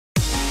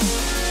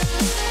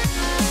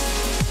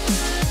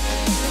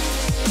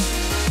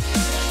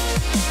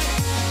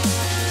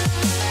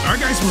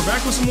guys, we're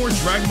back with some more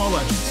Dragon Ball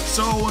Legends.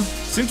 So,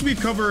 since we've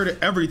covered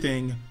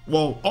everything,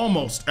 well,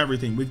 almost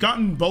everything, we've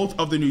gotten both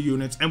of the new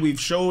units and we've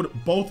showed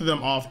both of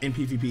them off in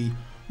PvP,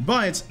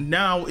 but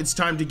now it's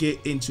time to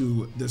get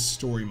into the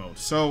story mode.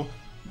 So,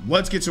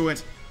 let's get to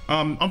it.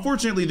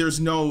 Unfortunately, there's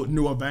no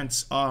new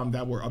events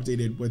that were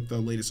updated with the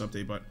latest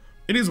update, but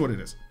it is what it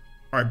is.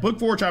 All right, Book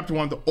 4, Chapter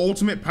 1, The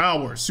Ultimate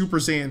Power, Super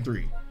Saiyan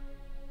 3.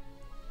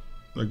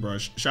 Look, bro,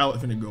 Shallot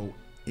finna go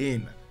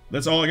in.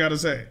 That's all I gotta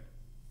say.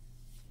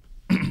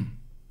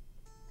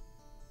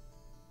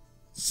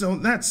 So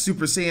that's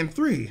Super Saiyan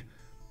 3.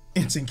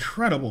 It's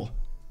incredible.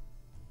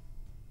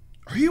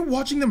 Are you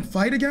watching them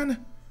fight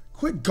again?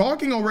 Quit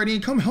gawking already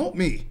and come help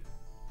me.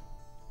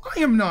 I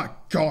am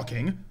not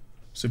gawking.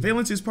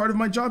 Surveillance is part of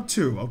my job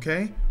too,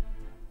 okay?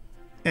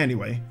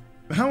 Anyway,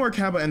 how are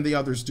KAUBA and the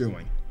others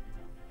doing?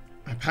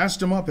 I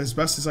patched them up as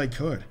best as I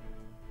could.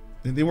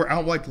 Then they were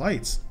out like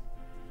lights.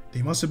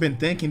 They must have been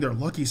thanking their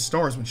lucky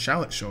stars when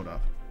Shallot showed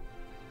up.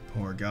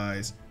 Poor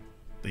guys.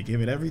 They gave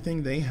it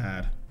everything they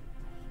had.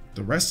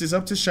 The rest is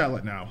up to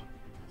Shallot now.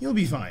 He'll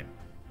be fine.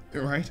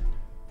 Right?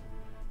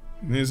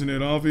 Isn't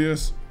it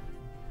obvious?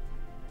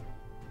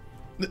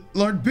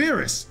 Lord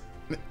Beerus!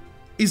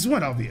 Is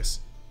what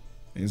obvious?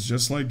 It's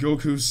just like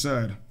Goku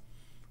said.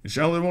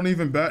 Shallot won't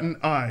even bat an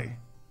eye.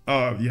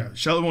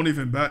 Shallot won't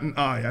even bat an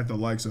eye at the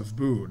likes of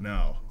Buu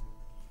now.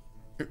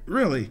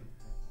 Really?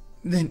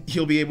 Then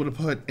he'll be able to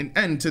put an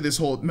end to this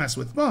whole mess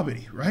with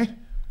BABIDI, right?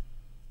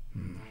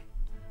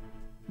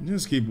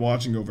 Just keep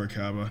watching over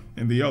KAUBA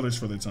and the others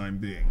for the time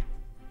being.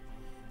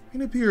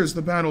 It appears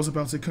the battle's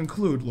about to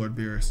conclude, Lord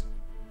Beerus.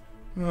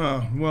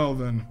 Ah, well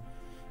then.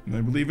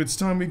 I believe it's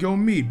time we go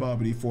meet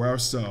BABIDI for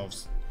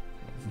ourselves.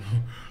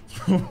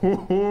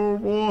 Oh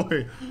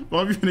boy,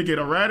 Bobby's gonna get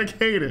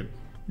eradicated.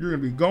 You're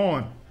gonna be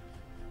gone.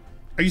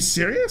 Are you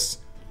serious?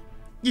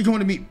 You're going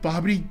to meet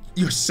BABIDI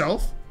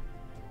yourself?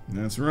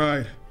 That's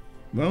right.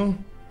 Well,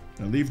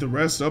 I'll leave the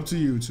rest up to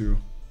you two.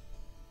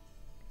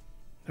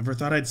 Never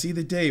thought I'd see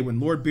the day when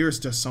Lord Beerus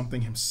does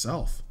something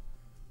himself.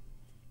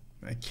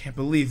 I can't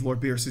believe Lord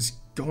Beerus is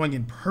going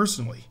in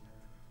personally.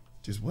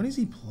 Just what is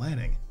he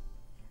planning?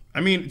 I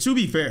mean, to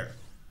be fair,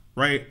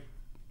 right?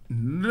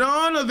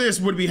 None of this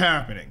would be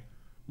happening,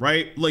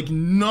 right? Like,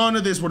 none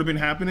of this would have been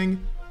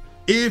happening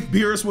if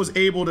Beerus was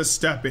able to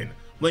step in.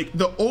 Like,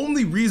 the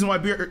only reason why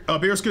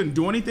Beerus couldn't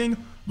do anything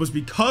was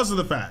because of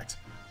the fact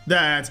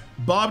that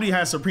BABIDI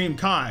has Supreme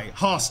Kai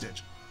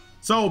hostage.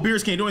 So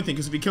Beerus can't do anything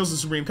because if he kills the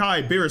Supreme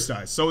Kai, Beerus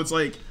dies. So it's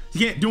like, he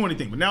can't do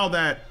anything. But now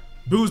that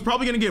Buu's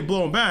probably gonna get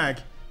blown back,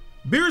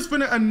 Beerus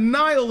finna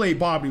annihilate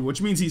BABIDI,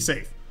 which means he's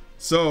safe.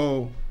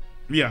 So,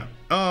 yeah.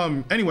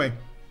 Anyway.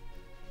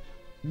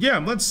 Yeah,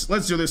 let's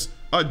do this.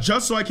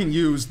 Just so I can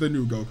use the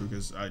new Goku,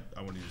 because I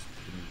want to use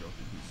the new Goku.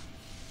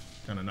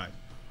 He's kind of nice.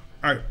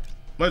 Alright,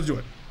 let's do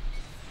it.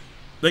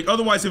 Like,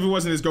 otherwise, if it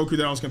wasn't his Goku,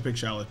 then I was gonna pick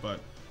Shallot, but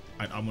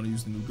I'm gonna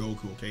use the new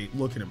Goku, okay?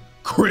 Look at him.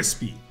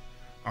 Crispy.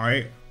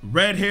 Alright?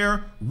 Red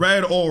hair,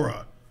 red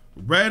aura.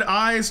 Red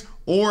eyes,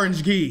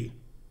 orange gi.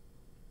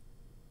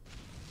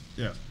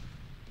 Yeah.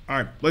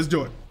 Alright, let's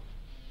do it.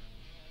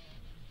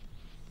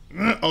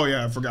 Oh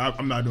yeah, I forgot.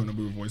 I'm not doing a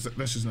Buu voice.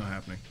 That's just not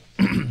happening.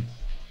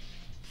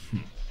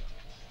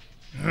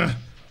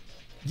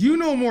 You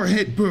no more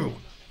hit Buu.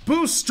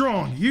 Buu's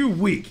strong, you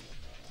weak.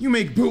 You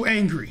make Buu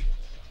angry.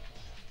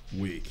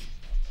 Weak.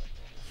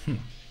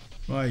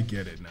 I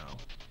get it now.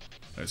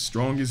 As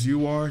strong as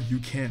you are, you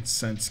can't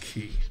sense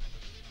ki.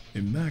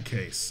 In that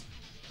case,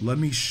 let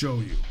me show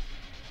you.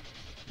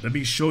 Let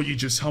me show you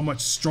just how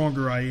much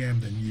stronger I am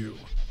than you.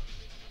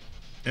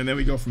 And then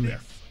we go from there.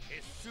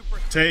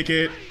 Take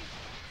it.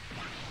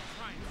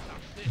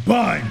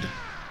 Bind!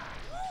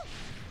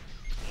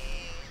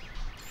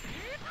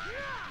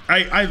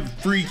 I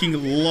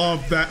freaking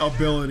love that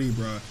ability,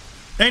 bro.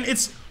 And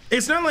it's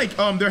not like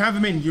there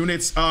haven't been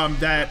units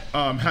that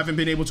haven't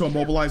been able to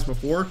immobilize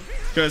before,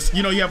 because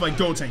you know you have like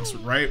Gotenks,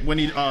 right? When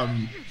he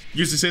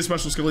uses his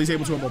special skill, he's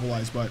able to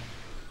immobilize. But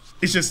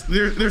it's just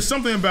there's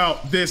something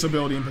about this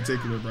ability in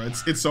particular, bro.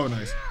 It's so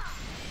nice.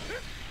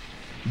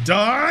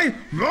 Die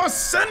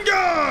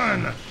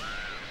Rasengan!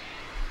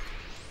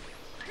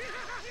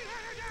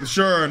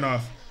 Sure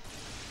enough.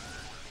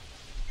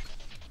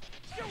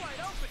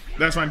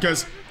 That's fine,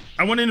 because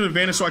I went into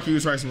advantage so I can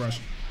use Rise and Rush.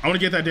 I want to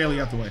get that daily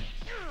out the way.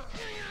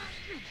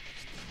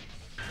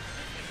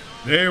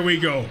 There we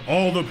go.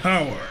 All the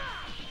power.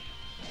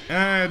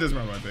 It doesn't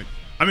matter what I pick.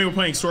 I mean, we're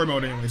playing story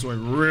mode anyway, so it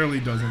really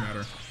doesn't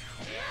matter.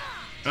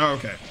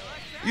 Okay.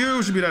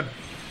 You should be dead.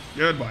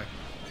 Goodbye.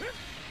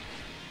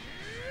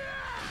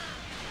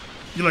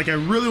 You're like, I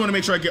really want to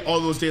make sure I get all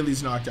those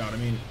dailies knocked out. I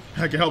mean,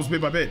 heck, it helps bit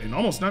by bit and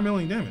almost 9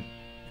 million damage.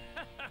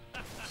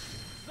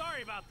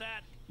 Sorry about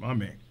that. My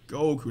man,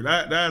 Goku,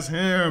 that's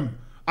him.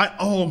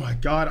 Oh my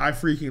god, I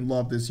freaking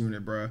love this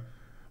unit, bro.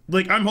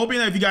 Like, I'm hoping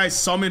that if you guys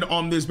summoned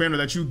on this banner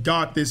that you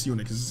got this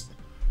unit, because,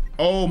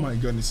 oh my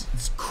goodness,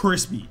 it's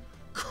crispy.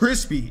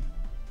 Crispy.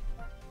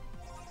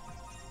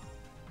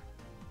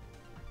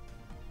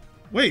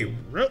 Wait,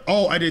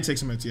 oh, I did take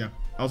some hits, yeah.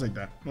 I'll take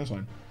that. That's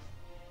fine.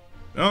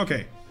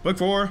 Okay, book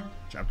 4,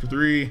 chapter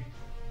 3,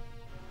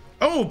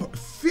 Oh,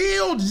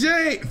 field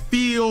day.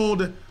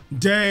 Field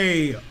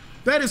day.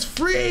 That is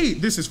free.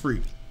 This is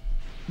free.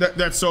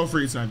 That's so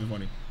free. It's not even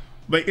funny.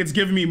 Like, it's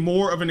giving me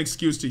more of an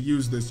excuse to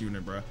use this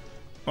unit, bro.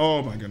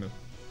 Oh my goodness.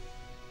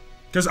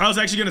 Because I was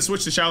actually going to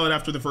switch to Shallot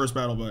after the first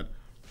battle, but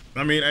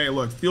I mean, hey,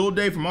 look, field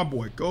day for my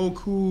boy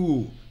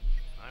Goku.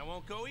 I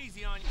won't go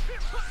easy on you.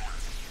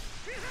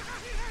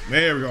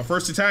 There we go.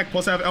 First attack,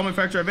 plus have element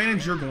factor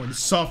advantage. You're going to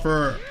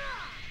suffer.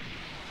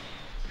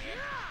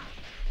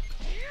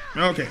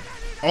 Okay,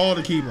 all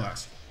the key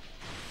blasts.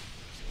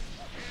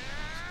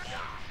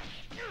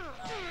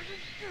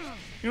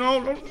 You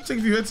know, I'll take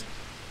a few hits.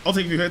 I'll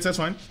take a few hits, that's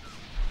fine.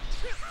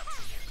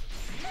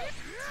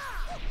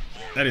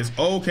 That is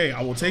okay.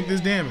 I will take this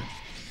damage.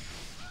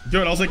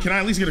 Good, I was like, can I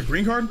at least get a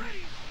green card?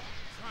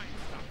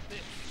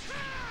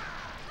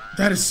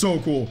 That is so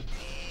cool.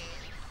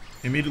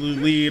 Immediately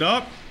lead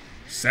up.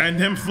 Send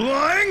him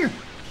flying.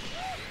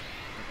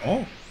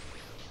 Oh.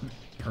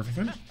 Perfect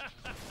finish.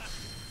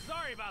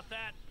 Sorry about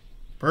that.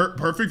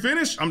 Perfect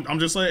finish. I'm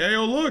just like, hey,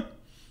 oh, look.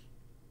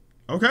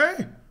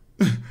 Okay.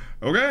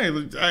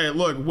 Okay. Hey,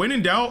 look, when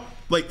in doubt,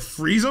 like,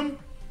 freeze them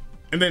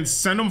and then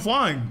send them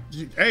flying.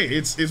 Hey,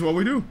 it's what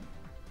we do.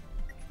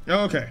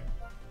 Okay.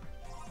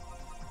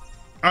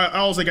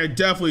 I was like, I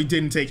definitely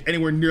didn't take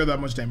anywhere near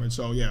that much damage.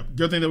 So, yeah,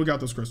 good thing that we got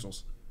those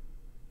crystals.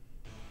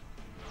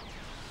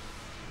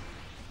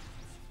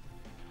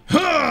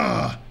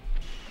 Ha!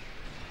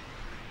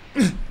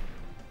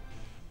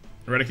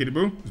 Eradicated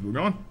Buu. Is Buu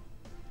gone?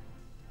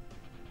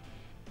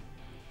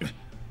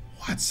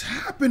 What's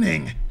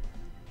happening?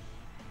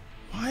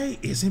 Why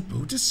isn't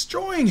Buu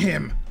destroying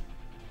him?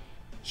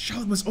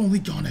 Shallot was only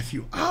gone a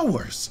few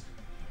hours.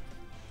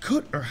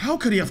 How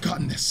could he have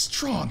gotten this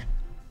strong?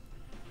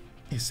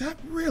 Is that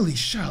really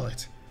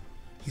Shallot?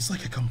 He's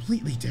like a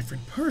completely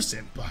different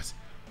person, but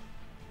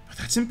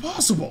that's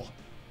impossible.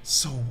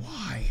 So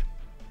why?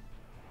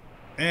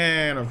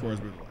 And of course,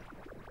 Buu.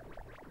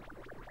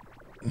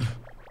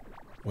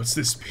 What's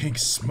this pink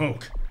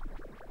smoke?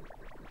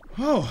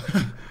 Oh,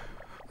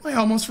 I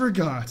almost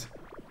forgot.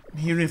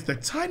 Even if the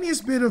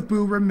tiniest bit of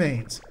Buu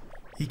remains,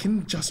 he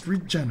can just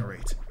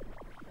regenerate.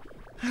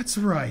 That's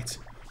right.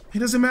 It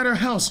doesn't matter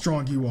how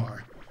strong you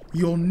are.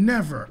 You'll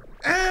never,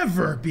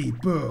 ever be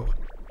Buu.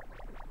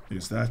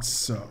 Is that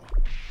so?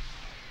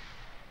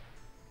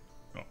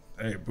 Oh,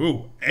 hey,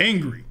 Buu,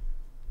 angry.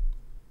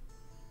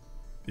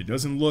 It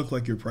doesn't look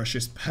like your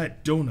precious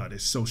pet Donut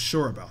is so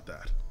sure about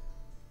that.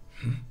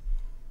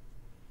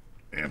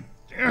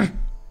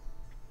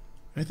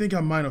 I think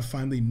I might have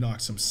finally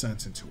knocked some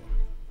sense into him.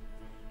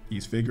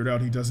 He's figured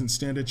out he doesn't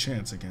stand a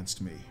chance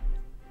against me.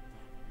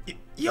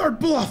 You're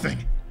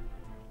bluffing!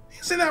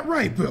 Isn't that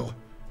right, Buu?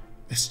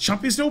 This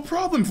chump is no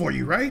problem for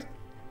you, right?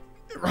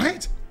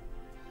 Right?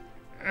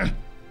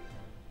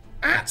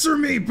 Answer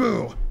me,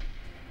 Buu!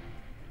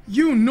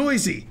 You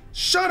noisy!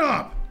 Shut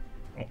up!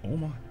 Oh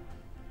my.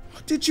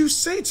 What did you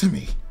say to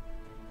me?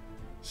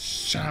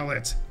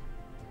 Shallot.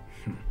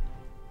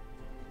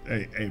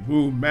 Hey,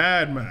 Buu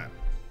mad, man.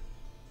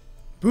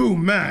 Buu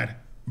mad.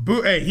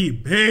 Buu, hey, he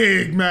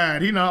big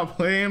mad. He not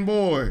playing,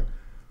 boy.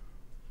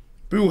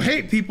 Buu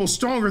hate people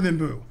stronger than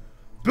Buu.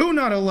 Buu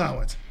not allow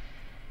it.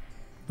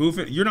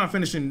 Buu, you're not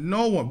finishing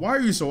no one. Why are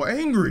you so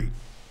angry?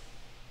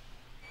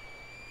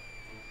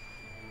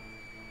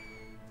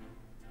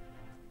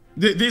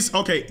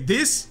 Okay,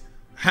 this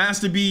has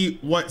to be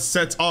what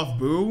sets off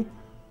Buu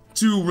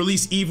to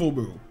release evil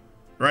Buu,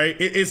 right?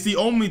 It's the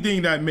only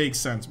thing that makes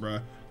sense,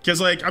 bruh.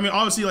 Because, like, I mean,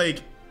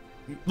 obviously,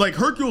 like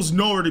Hercule's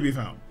nowhere to be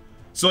found.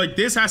 So, like,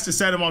 this has to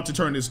set him up to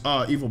turn this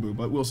evil Buu,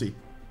 but we'll see.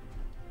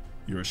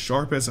 You're as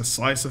sharp as a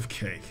slice of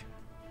cake.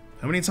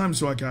 How many times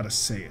do I gotta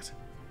say it?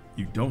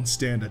 You don't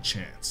stand a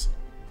chance.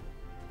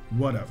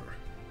 Whatever.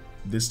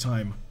 This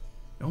time,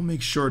 I'll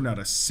make sure not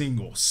a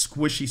single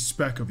squishy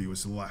speck of you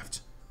is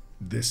left.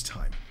 This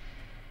time.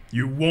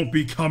 You won't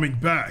be coming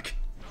back.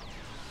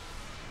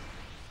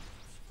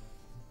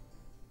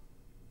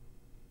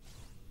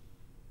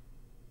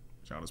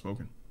 Child has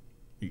spoken.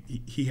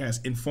 He has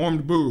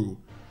informed Buu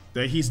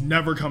that he's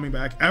never coming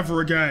back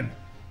ever again.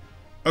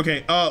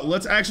 Okay,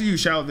 let's actually use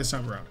Shallot this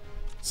time around.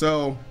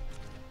 So,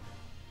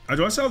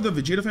 do I still have the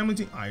Vegeta family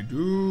team? I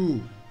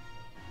do.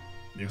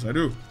 Yes, I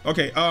do.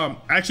 Okay,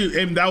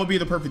 actually, and that would be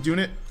the perfect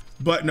unit.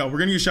 But no, we're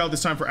gonna use Shallot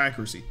this time for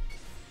accuracy.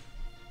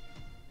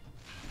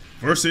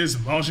 Versus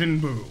Majin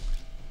Buu.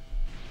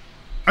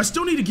 I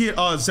still need to get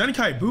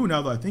Zenkai Buu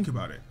now that I think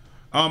about it.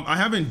 I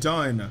haven't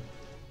done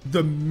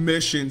the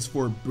missions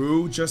for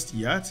Buu just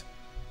yet,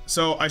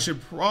 so I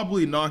should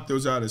probably knock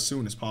those out as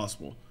soon as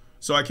possible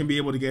so I can be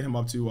able to get him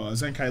up to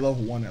Zenkai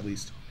level 1 at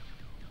least,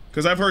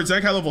 because I've heard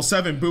Zenkai level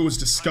 7 Buu is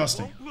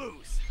disgusting.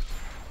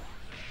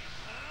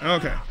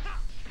 Okay,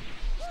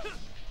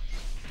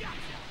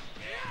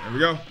 there we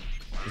go.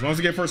 As long as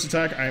I get first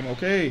attack, I am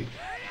okay.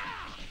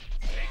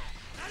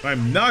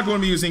 I'm not going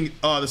to be using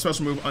the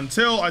special move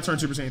until I turn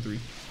Super Saiyan 3.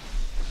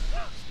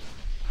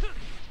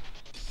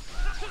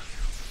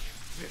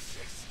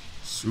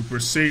 Super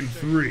Saiyan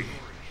 3.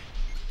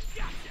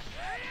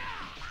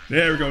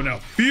 There we go. Now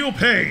feel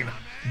pain.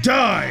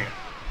 Die.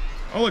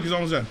 Oh, look, he's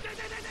almost dead.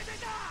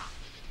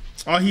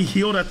 Oh, he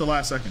healed at the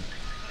last second.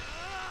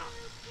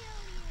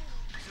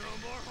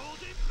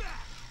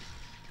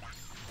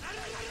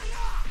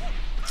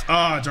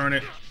 Ah, darn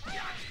it.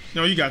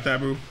 No, you got that,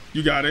 Boo.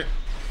 You got it.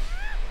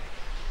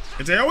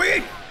 It's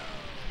AoE.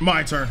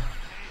 My turn.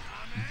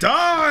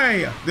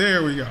 Die!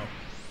 There we go.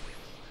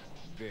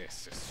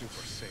 This is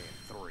Super Saiyan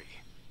 3.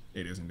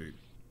 It is indeed.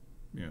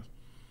 Yes.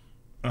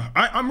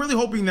 I'm really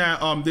hoping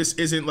that this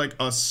isn't like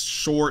a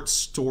short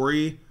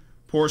story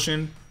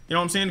portion. You know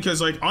what I'm saying?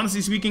 Because like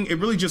honestly speaking, it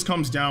really just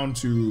comes down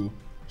to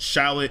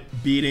Shallot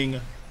beating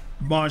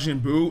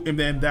Majin Buu, and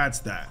then that's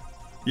that.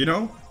 You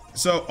know?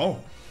 So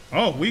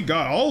oh, we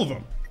got all of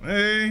them.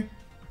 Hey,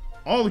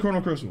 all the Chrono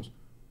Crystals.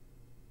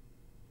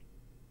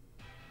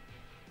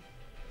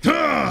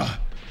 Ah!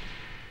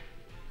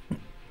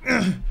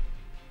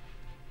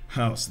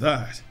 How's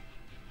that?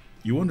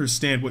 You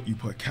understand what you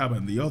put KAUBA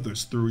and the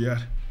others through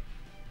yet?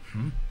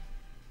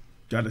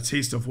 Got a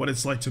taste of what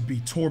it's like to be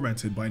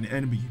tormented by an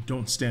enemy you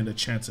don't stand a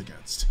chance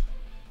against.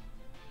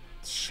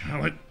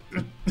 Shallot.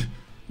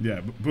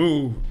 Yeah,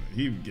 Boo,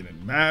 he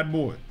getting mad,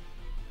 boy.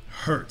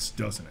 Hurts,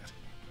 doesn't it?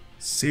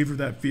 Savor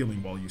that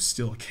feeling while you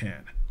still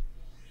can.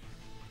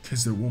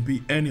 Because there won't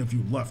be any of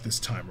you left this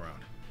time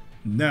around.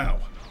 Now.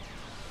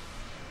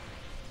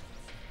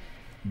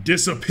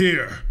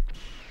 Disappear.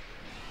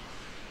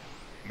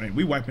 Man,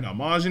 we wiping out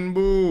Majin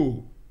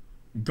Buu.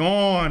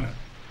 Gone.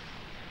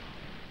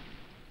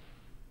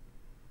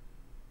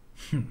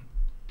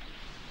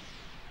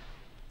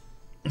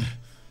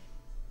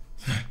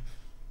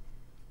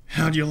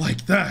 How'd you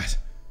like that?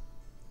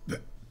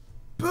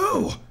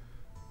 Boo!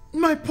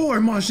 My poor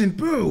Majin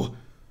Buu!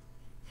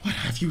 What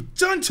have you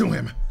done to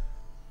him?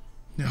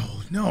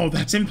 No,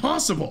 that's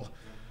impossible.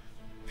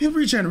 He'll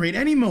regenerate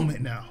any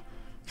moment now.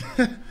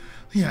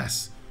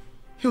 Yes,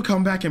 he'll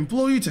come back and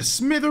blow you to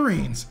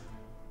smithereens.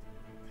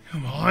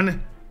 Come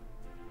on.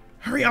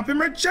 Hurry up and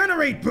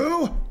regenerate,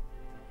 Boo!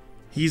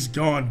 He's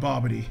gone,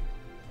 BABIDI.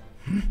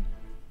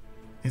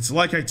 It's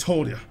like I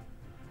told you.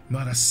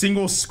 Not a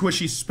single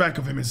squishy speck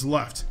of him is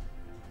left.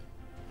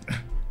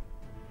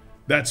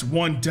 That's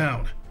one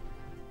down.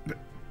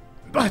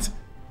 But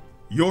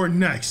you're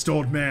next,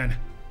 old man.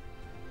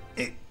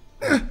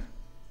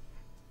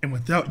 And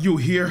without you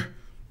here,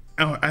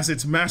 as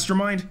its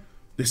mastermind,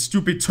 this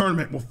stupid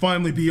tournament will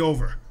finally be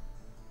over.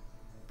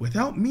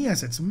 Without me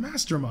as its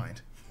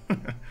mastermind?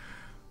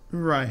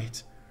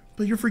 Right,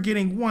 but you're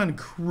forgetting one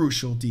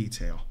crucial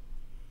detail.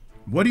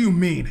 What do you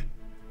mean?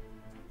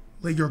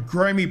 Lay your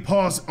grimy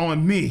paws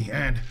on me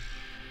and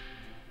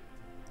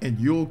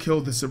you'll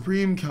kill the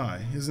Supreme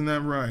Kai, isn't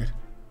that right?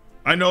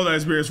 I know that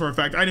is Beerus for a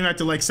fact. I didn't have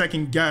to like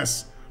second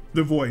guess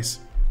the voice.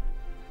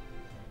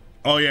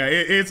 Oh yeah,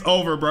 it's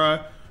over,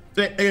 bruh.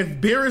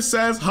 If Beerus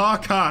says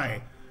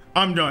Hakai,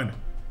 I'm done.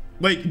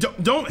 Like,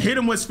 don't hit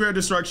him with Sphere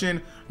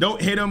Destruction.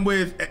 Don't hit him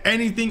with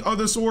anything of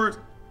the sort.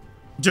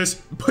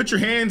 Just put your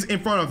hands in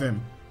front of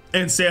him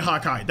and say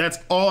Hakai. That's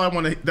all I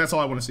want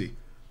to see.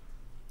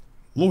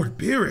 Lord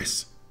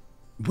Beerus.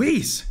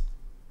 Whis.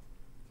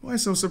 Why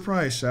so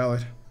surprised,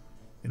 Shallot?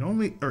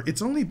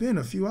 It's only been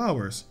a few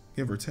hours,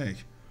 give or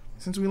take,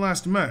 since we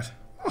last met.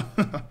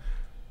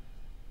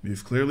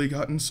 You've clearly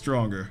gotten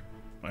stronger.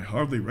 I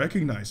hardly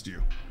recognized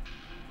you.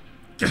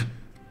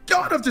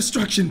 God of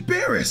Destruction,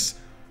 Beerus!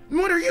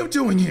 What are you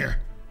doing here?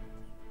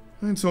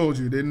 I told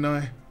you, didn't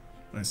I?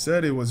 I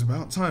said it was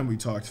about time we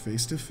talked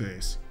face to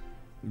face.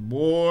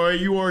 Boy,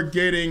 you are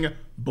getting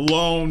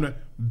blown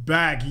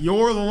back.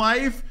 Your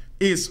life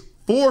is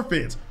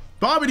forfeit.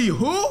 BABIDI,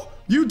 who?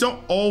 You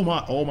don't. Oh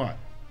my. Oh my.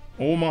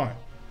 Oh my.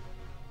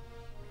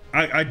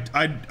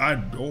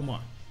 Oh my.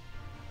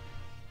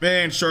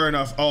 Man, sure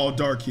enough, all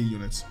dark key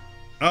units.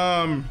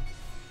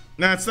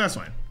 That's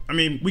fine. I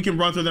mean, we can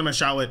run through them as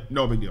Shallot.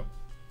 No big deal.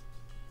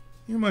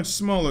 You're much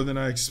smaller than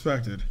I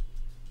expected.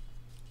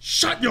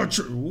 Shut your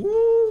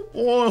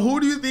boy, who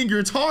do you think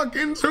you're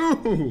talking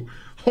to?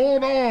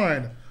 Hold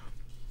on.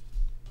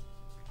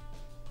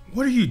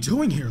 What are you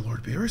doing here,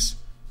 Lord Beerus?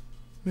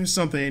 There's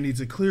something I need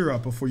to clear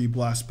up before you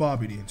blast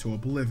BABIDI into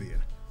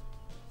oblivion.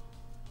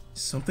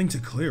 Something to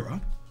clear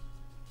up?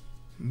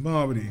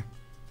 BABIDI,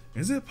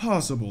 is it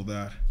possible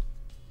that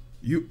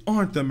you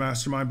aren't the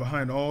mastermind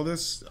behind all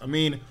this? I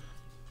mean,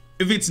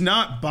 if it's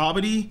not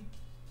BABIDI,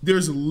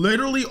 there's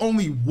literally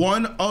only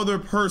one other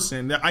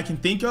person that I can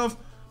think of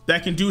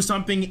that can do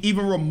something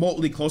even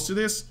remotely close to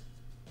this.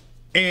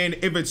 And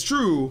if it's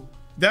true,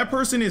 that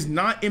person is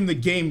not in the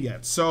game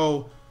yet.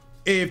 So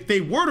if they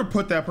were to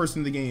put that person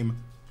in the game,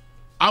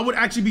 I would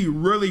actually be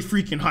really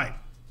freaking hyped,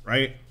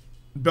 right?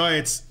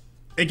 But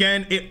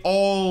again, it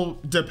all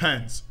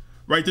depends,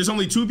 right? There's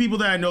only two people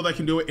that I know that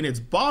can do it, and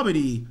it's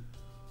BABIDI.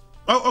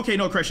 Oh, okay,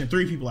 no, correction,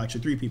 three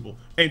people,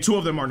 and two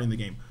of them aren't in the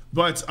game.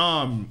 But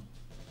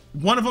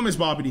one of them is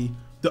BABIDI,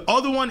 the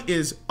other one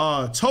is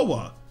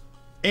Towa,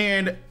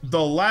 and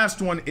the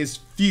last one is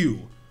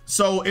Few.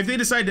 So if they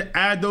decide to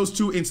add those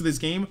two into this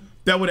game,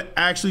 that would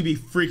actually be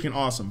freaking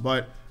awesome.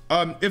 But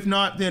if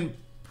not, then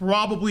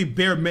probably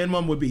bare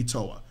minimum would be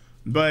Towa.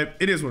 But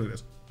it is what it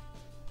is.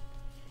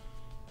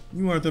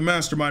 You aren't the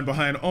mastermind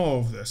behind all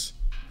of this.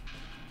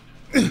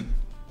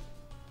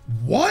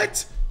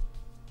 What?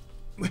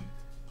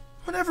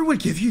 Whatever would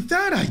give you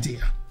that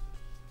idea?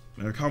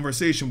 In a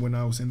conversation when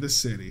I was in the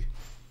city.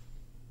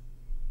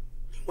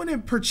 You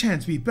wouldn't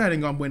perchance be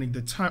betting on winning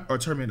the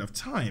tournament of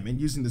time and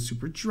using the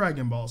Super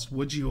Dragon Balls,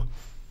 would you?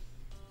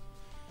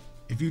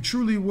 If you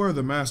truly were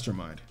the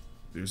mastermind,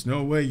 there's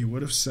no way you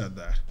would have said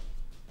that.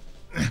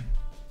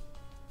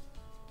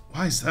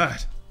 Why's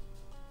that?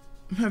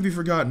 Have you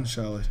forgotten,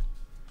 Shallot?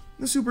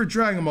 The Super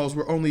Dragon Balls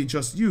were only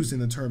just used in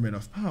the Tournament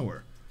of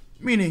Power,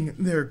 meaning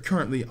they're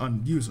currently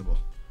unusable.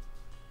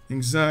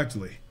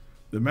 Exactly.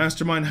 The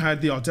mastermind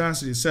had the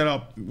audacity to set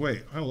up...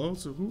 Wait, hello?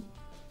 So who?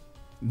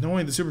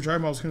 Knowing the Super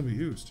Dragon Balls couldn't be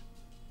used.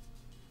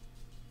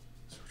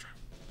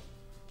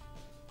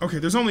 Okay,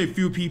 there's only a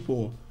few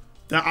people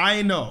that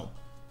I know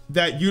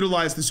that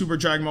utilize the Super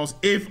Dragon Balls,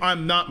 if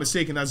I'm not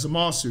mistaken. That's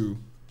Zamasu.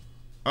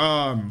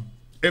 And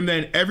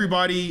then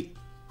everybody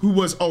who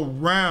was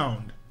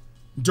around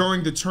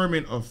during the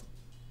Tournament of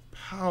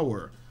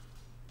Power.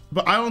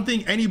 But I don't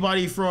think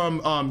anybody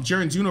from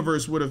Jiren's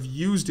universe would have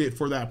used it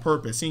for that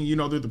purpose. Seeing, you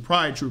know, they're the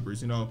Pride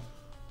Troopers, you know,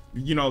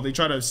 they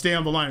try to stay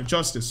on the line of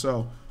justice.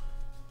 So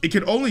it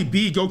could only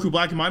be Goku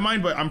Black in my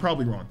mind, but I'm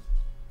probably wrong.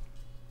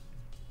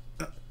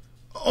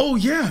 Oh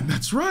yeah,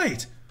 that's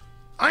right.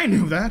 I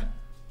knew that.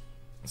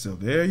 So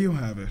there you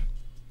have it.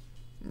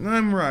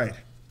 I'm right,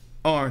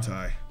 aren't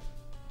I?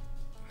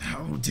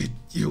 How did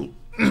you...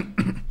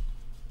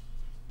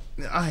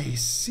 I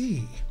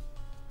see.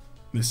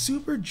 The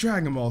Super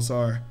Dragon Balls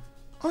are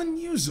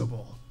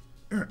unusable.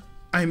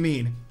 I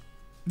mean,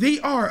 they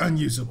are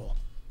unusable.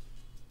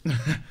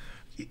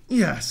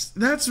 Yes,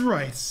 that's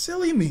right,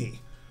 silly me.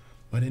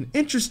 But an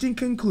interesting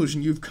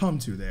conclusion you've come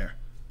to there.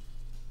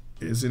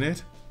 Isn't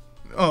it?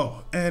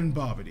 Oh, and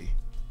BABIDI.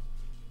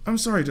 I'm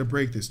sorry to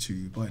break this to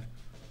you, but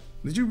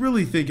did you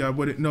really think I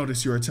wouldn't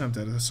notice your attempt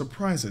at a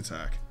surprise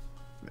attack?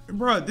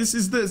 Bruh, this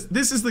is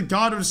the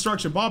god of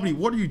destruction. BABIDI,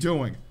 what are you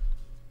doing?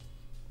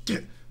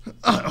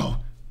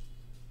 Uh-oh.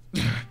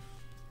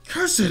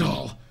 Curse it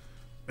all.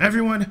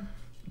 Everyone,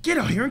 get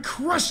out here and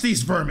crush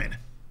these vermin.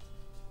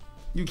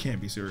 You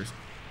can't be serious.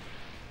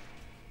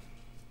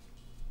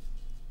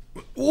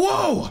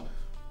 Whoa!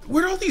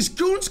 Where'd all these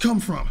goons come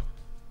from?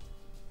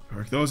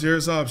 Perk those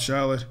ears up,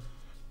 Shallot.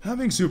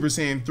 Having Super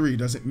Saiyan 3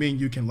 doesn't mean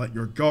you can let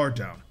your guard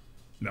down.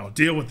 Now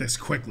deal with this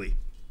quickly.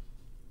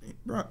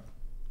 Bruh,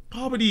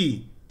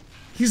 BABIDI.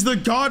 He's the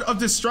god of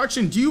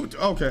destruction. Do you...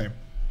 Okay.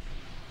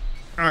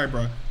 Alright,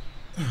 bro.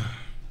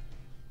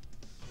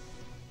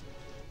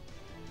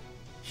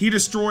 He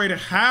destroyed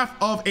half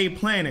of a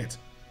planet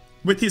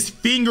with his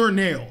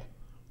fingernail.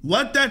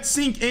 Let that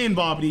sink in,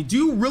 BABIDI. Do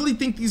you really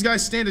think these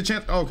guys stand a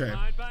chance? Okay.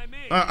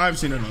 I've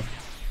seen enough.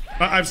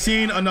 I've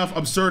seen enough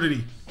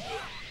absurdity.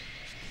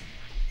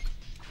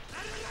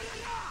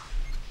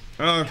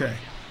 Okay.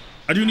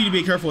 I do need to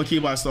be careful with Ki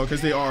Blast though,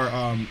 because they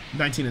are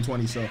 19 and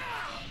 20, so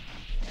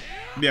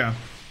yeah.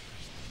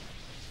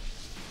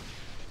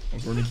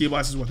 According to Ki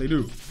Blast is what they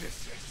do.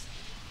 This is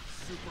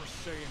Super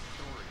Saiyan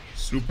 3.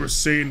 Super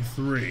Saiyan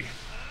 3.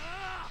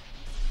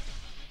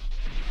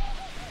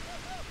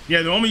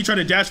 Yeah, the moment you try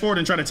to dash forward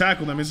and try to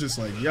tackle them, it's just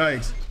like,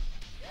 yikes.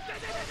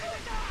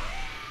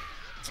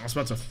 I was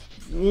about to...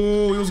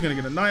 Oh, he was gonna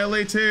get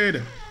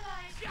annihilated.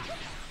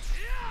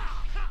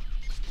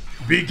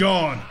 Be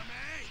gone.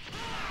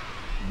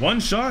 One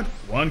shot,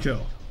 one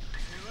kill.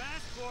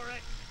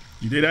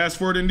 You did ask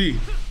for it indeed.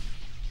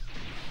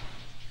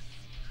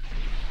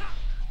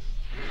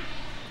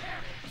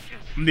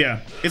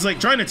 Yeah, it's like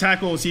trying to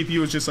tackle a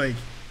CPU is just like,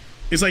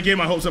 it's like getting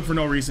my hopes up for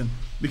no reason.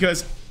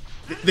 Because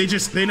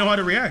they know how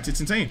to react. It's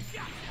insane.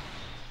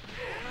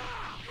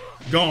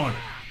 Gone.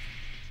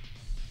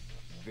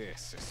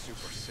 This is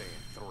Super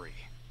Saiyan 3.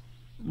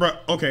 Bro,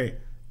 okay.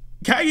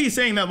 Kagi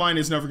saying that line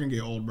is never gonna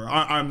get old, bro.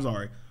 I'm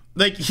sorry.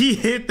 Like, he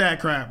hit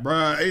that crap,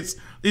 bro. It's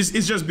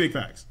just big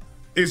facts.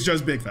 It's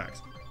just big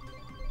facts.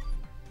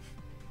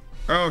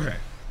 Okay.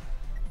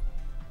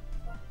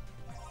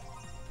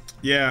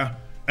 Yeah.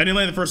 I didn't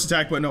land the first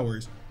attack, but no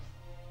worries.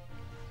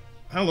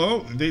 Hello.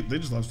 They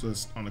just left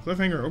us on the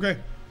cliffhanger. Okay.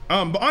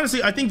 But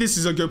honestly, I think this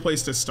is a good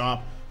place to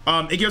stop.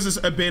 It gives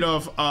us a bit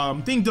of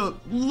thing to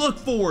look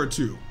forward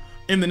to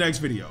in the next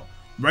video,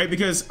 right?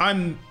 Because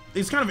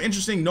it's kind of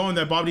interesting knowing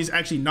that BABIDI's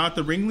actually not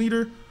the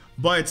ringleader,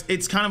 but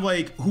it's kind of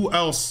like, who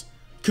else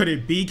could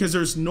it be? Because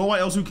there's no one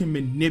else who can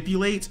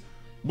manipulate,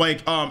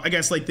 like, I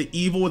guess, like, the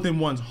evil within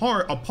one's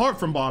heart apart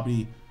from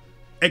BABIDI,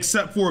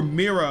 except for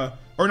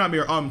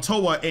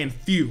Towa and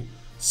Few.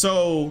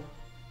 So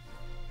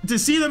to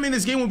see them in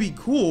this game would be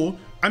cool.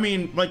 I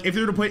mean, like, if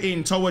they were to put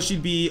in Towa,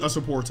 she'd be a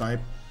support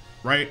type,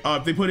 right?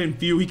 If they put in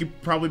Few, he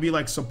could probably be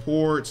like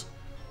support,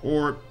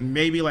 or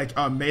maybe like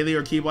melee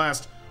or Ki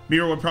Blast.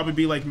 Mira would probably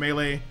be like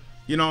melee,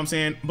 you know what I'm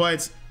saying?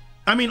 But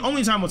I mean,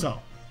 only time will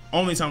tell.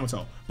 Only time will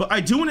tell. But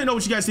I do want to know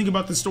what you guys think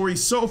about the story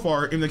so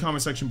far in the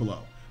comment section below.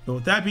 But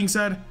with that being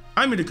said,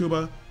 I'm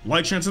Ndukauba.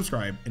 Like, share, and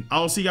subscribe, and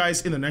I'll see you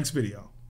guys in the next video.